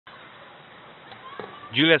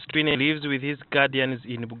Julius Twine lives with his guardians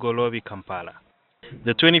in Bugolobi, Kampala.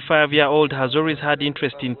 The 25-year-old has always had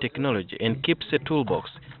interest in technology and keeps a toolbox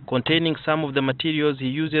containing some of the materials he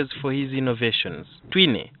uses for his innovations.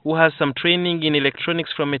 Twine, who has some training in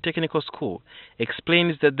electronics from a technical school,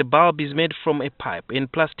 explains that the bulb is made from a pipe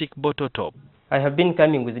and plastic bottle top. I have been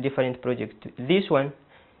coming with different projects. This one,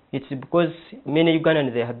 it's because many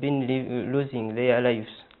Ugandans, they have been losing their lives,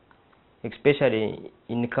 especially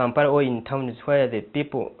in Kampala or in towns where the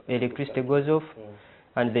people, electricity goes off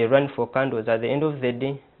and they run for candles. At the end of the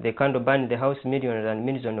day, the candle burn the house, millions and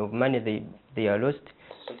millions of money they are lost.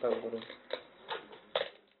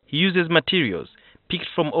 He uses materials picked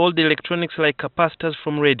from old electronics like capacitors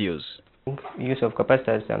from radios. Use of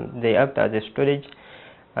capacitors, they act as a storage,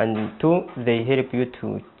 and two, they help you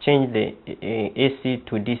to change the AC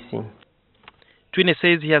to DC. Twine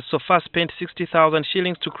says he has so far spent 60,000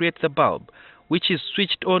 shillings to create the bulb, which is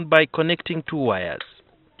switched on by connecting two wires.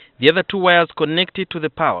 The other two wires connected to the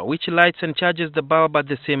power, which lights and charges the bulb at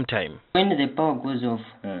the same time. When the power goes off,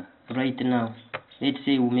 right now, let's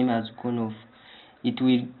say Umeme has gone off, it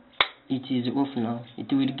is off now.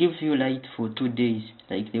 It will give you light for 2 days,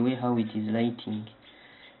 like the way how it is lighting.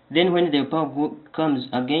 Then when the power comes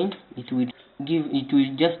again, it will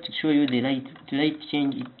just show you the light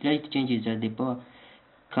changes as the power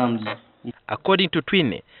comes. According to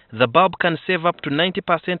Twine, the bulb can save up to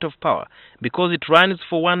 90% of power because it runs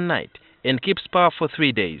for one night and keeps power for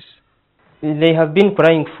 3 days. They have been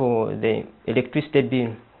crying for the electricity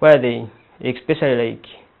bill, where they, especially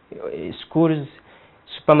like schools,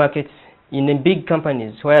 supermarkets, in the big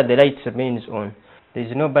companies where the lights remains on. There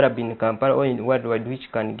is no bulb in Kampala or in worldwide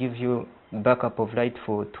which can give you backup of light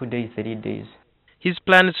for 2 days, 3 days. His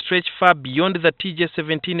plans stretch far beyond the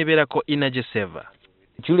TJ17 Berako energy saver.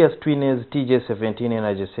 Julius Twine's TJ17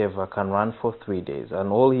 energy saver can run for 3 days,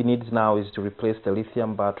 and all he needs now is to replace the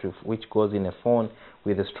lithium battery which goes in a phone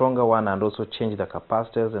with a stronger one, and also change the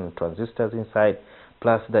capacitors and transistors inside,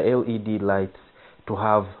 plus the LED lights to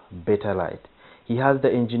have better light. He has the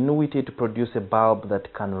ingenuity to produce a bulb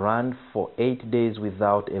that can run for 8 days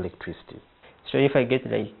without electricity. So if I get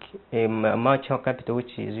like a much more capital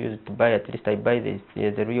which is used to buy, at least I buy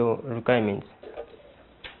the real requirements.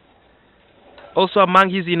 Also among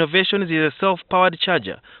his innovations is a self-powered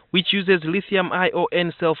charger which uses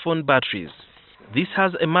lithium-ion cell phone batteries. This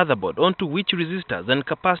has a motherboard onto which resistors and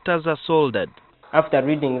capacitors are soldered. After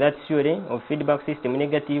reading that theory of feedback system,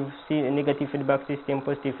 negative feedback system,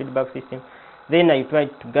 positive feedback system, then I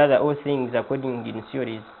tried to gather all things according in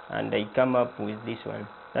theories, and I come up with this one.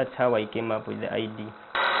 That's how I came up with the idea.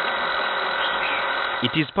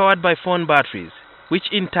 It is powered by phone batteries, which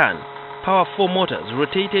in turn power 4 motors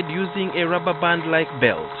rotated using a rubber band-like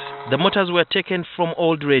belt. The motors were taken from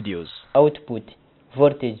old radios. Output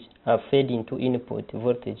voltage are fed into input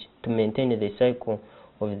voltage to maintain the cycle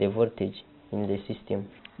of the voltage in the system.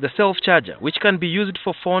 The self-charger, which can be used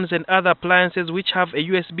for phones and other appliances which have a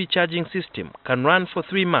USB charging system, can run for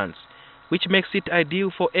 3 months, which makes it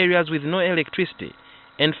ideal for areas with no electricity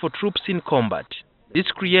and for troops in combat.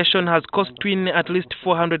 This creation has cost Twine at least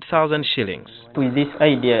 400,000 shillings. With this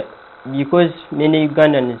idea, because many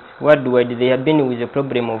Ugandans worldwide, they have been with the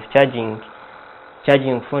problem of charging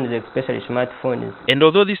phones, especially smartphones. And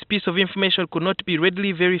although this piece of information could not be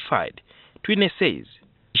readily verified, Twine says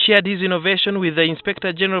he shared his innovation with the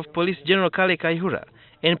Inspector General of Police, General Kale Kaihura,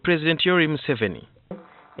 and President Yoweri Museveni.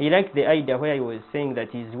 I like the idea where he was saying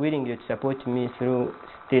that he's willing to support me through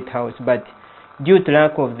State House, but due to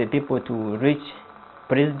lack of the people to reach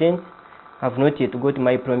President, have not yet got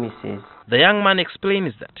my promises. The young man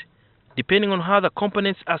explains that, depending on how the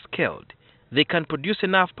components are scaled, they can produce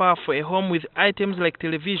enough power for a home with items like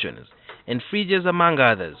televisions and fridges among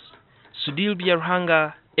others. Sudil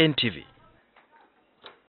Biarhanga, NTV.